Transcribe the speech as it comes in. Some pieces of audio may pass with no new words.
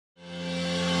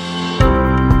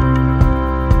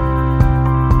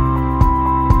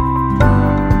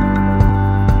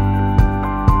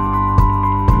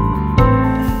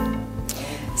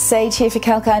Sage here for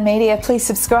𝐾𝐿 Media. Please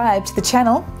subscribe to the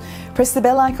channel. Press the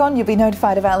bell icon, you'll be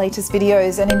notified of our latest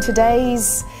videos. And in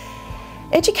today's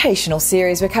educational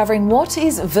series, we're covering what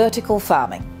is vertical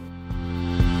farming.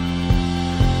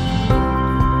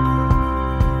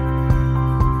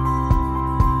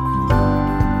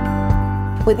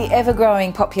 With the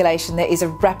ever-growing population, there is a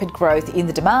rapid growth in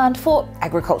the demand for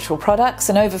agricultural products,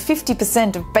 and over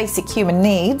 50% of basic human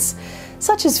needs,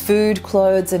 such as food,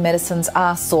 clothes and medicines,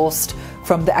 are sourced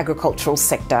from the agricultural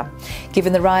sector.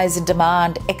 Given the rise in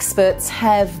demand, experts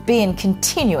have been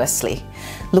continuously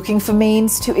looking for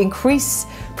means to increase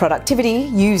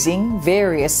productivity using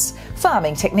various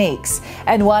farming techniques.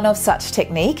 And one of such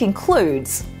technique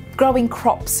includes growing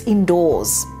crops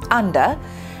indoors under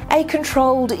a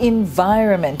controlled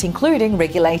environment, including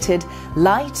regulated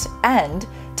light and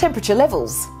temperature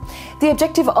levels. The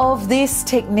objective of this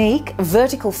technique,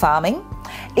 vertical farming,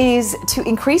 is to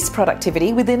increase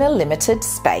productivity within a limited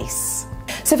space.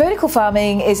 So vertical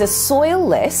farming is a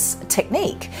soil-less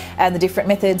technique, and the different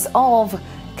methods of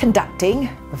conducting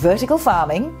vertical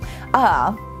farming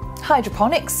are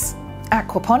hydroponics,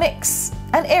 aquaponics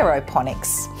and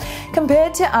aeroponics.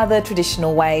 Compared to other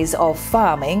traditional ways of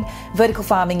farming, vertical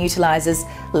farming utilises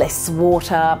less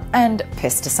water and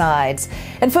pesticides.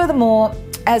 And furthermore,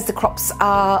 as the crops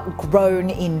are grown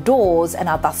indoors and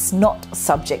are thus not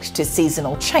subject to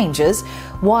seasonal changes,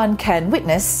 one can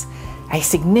witness a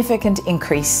significant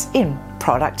increase in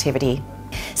productivity.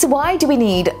 So why do we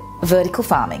need vertical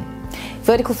farming?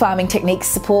 Vertical farming techniques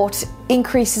support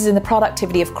increases in the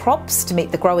productivity of crops to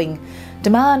meet the growing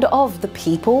demand of the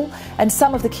people, and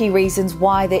some of the key reasons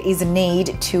why there is a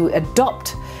need to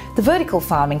adopt the vertical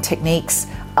farming techniques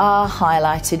are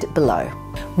highlighted below.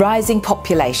 Rising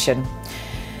population.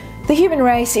 The human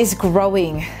race is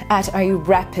growing at a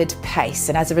rapid pace,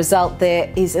 and as a result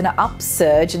there is an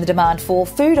upsurge in the demand for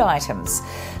food items.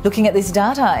 Looking at this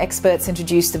data, experts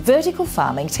introduced the vertical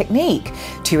farming technique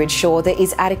to ensure there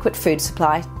is adequate food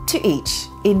supply to each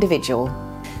individual.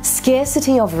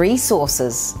 Scarcity of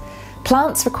resources.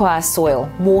 Plants require soil,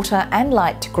 water and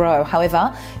light to grow.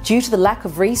 However, due to the lack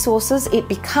of resources, it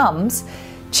becomes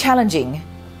challenging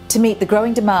to meet the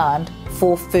growing demand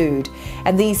for food,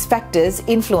 and these factors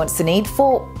influence the need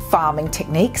for farming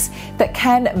techniques that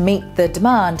can meet the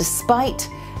demand despite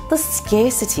the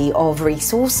scarcity of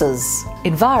resources.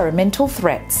 Environmental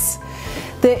threats.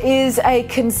 There is a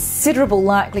considerable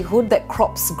likelihood that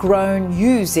crops grown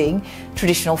using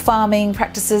traditional farming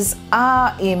practices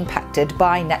are impacted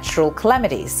by natural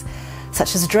calamities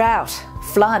such as drought,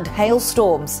 flood,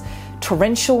 hailstorms,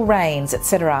 torrential rains,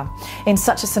 etc. In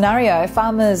such a scenario,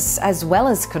 farmers as well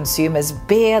as consumers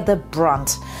bear the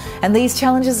brunt, and these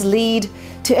challenges lead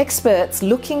to experts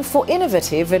looking for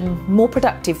innovative and more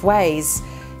productive ways,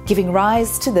 giving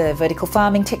rise to the vertical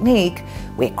farming technique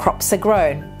where crops are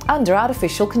grown under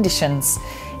artificial conditions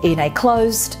in a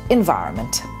closed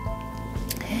environment.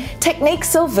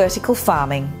 Techniques of vertical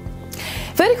farming.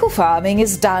 Vertical farming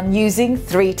is done using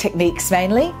three techniques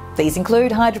mainly. These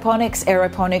include hydroponics,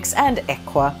 aeroponics and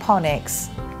aquaponics.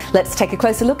 Let's take a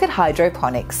closer look at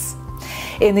hydroponics.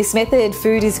 In this method,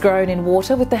 food is grown in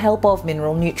water with the help of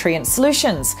mineral nutrient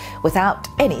solutions without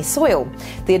any soil.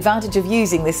 The advantage of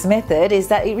using this method is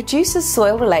that it reduces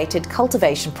soil-related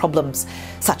cultivation problems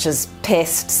such as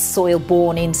pests,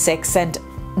 soil-borne insects and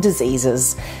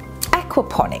diseases.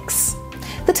 Aquaponics.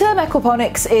 The term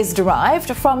aquaponics is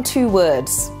derived from two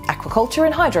words, aquaculture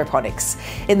and hydroponics.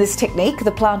 In this technique,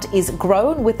 the plant is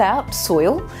grown without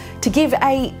soil to give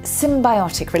a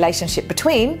symbiotic relationship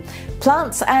between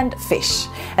plants and fish,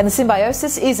 and the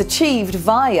symbiosis is achieved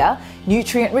via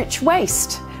nutrient-rich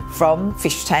waste from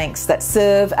fish tanks that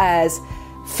serve as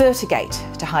fertigate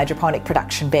to hydroponic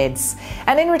production beds.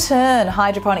 And in return,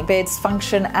 hydroponic beds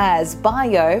function as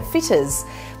biofilters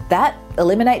that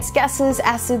eliminates gases,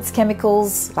 acids,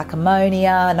 chemicals like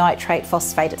ammonia, nitrate,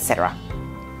 phosphate, etc.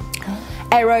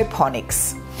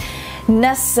 Aeroponics.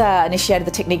 NASA initiated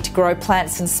the technique to grow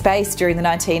plants in space during the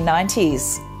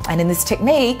 1990s. And in this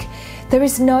technique, there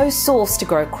is no source to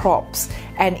grow crops.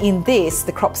 And in this,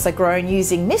 the crops are grown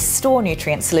using mist or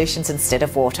nutrient solutions instead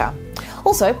of water.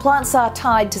 Also, plants are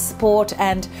tied to support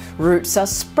and roots are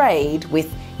sprayed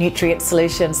with nutrient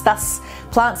solutions. Thus,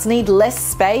 plants need less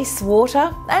space,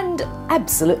 water and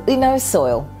absolutely no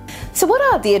soil. So what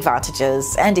are the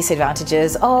advantages and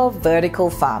disadvantages of vertical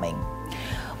farming?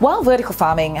 While vertical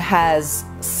farming has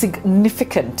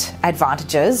significant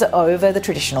advantages over the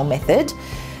traditional method,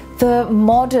 the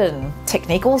modern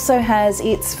technique also has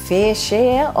its fair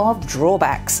share of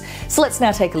drawbacks. So let's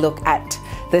now take a look at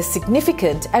the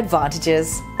significant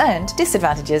advantages and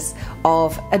disadvantages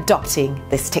of adopting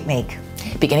this technique.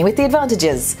 Beginning with the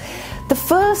advantages. The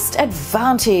first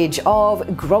advantage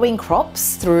of growing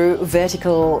crops through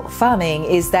vertical farming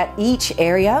is that each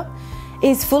area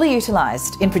is fully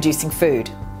utilised in producing food.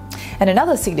 And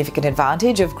another significant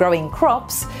advantage of growing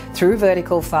crops through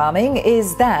vertical farming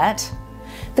is that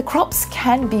the crops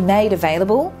can be made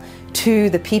available to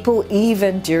the people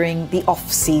even during the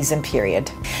off-season period.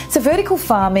 So vertical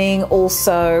farming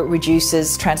also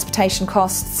reduces transportation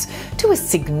costs to a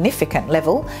significant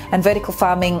level, and vertical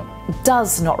farming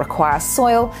does not require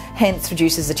soil, hence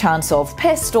reduces the chance of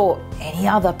pest or any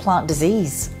other plant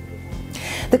disease.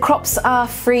 The crops are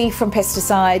free from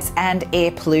pesticides and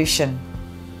air pollution.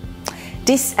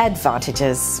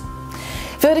 Disadvantages.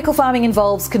 Vertical farming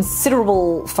involves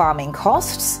considerable farming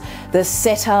costs. The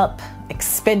setup,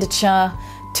 expenditure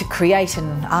to create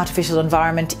an artificial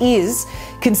environment is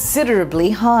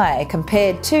considerably high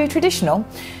compared to traditional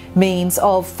means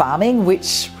of farming,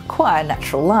 which require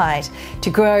natural light. To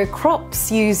grow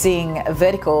crops using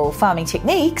vertical farming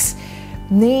techniques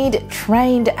need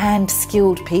trained and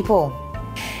skilled people.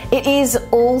 It is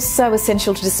also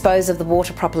essential to dispose of the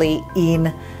water properly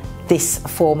in this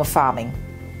form of farming.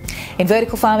 In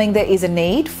vertical farming, there is a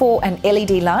need for an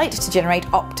LED light to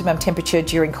generate optimum temperature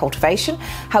during cultivation.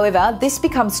 However, this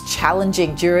becomes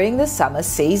challenging during the summer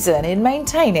season in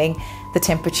maintaining the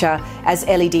temperature as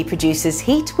LED produces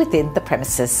heat within the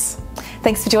premises.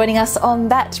 Thanks for joining us on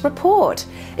that report.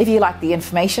 If you like the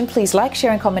information, please like,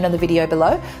 share and comment on the video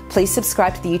below. Please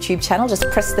subscribe to the YouTube channel. Just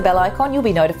press the bell icon. You'll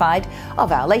be notified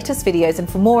of our latest videos. And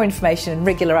for more information and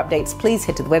regular updates, please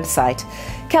head to the website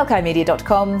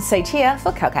𝐾𝐥𝐼Media.com. Sage here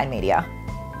for 𝐾𝐥𝐼Media.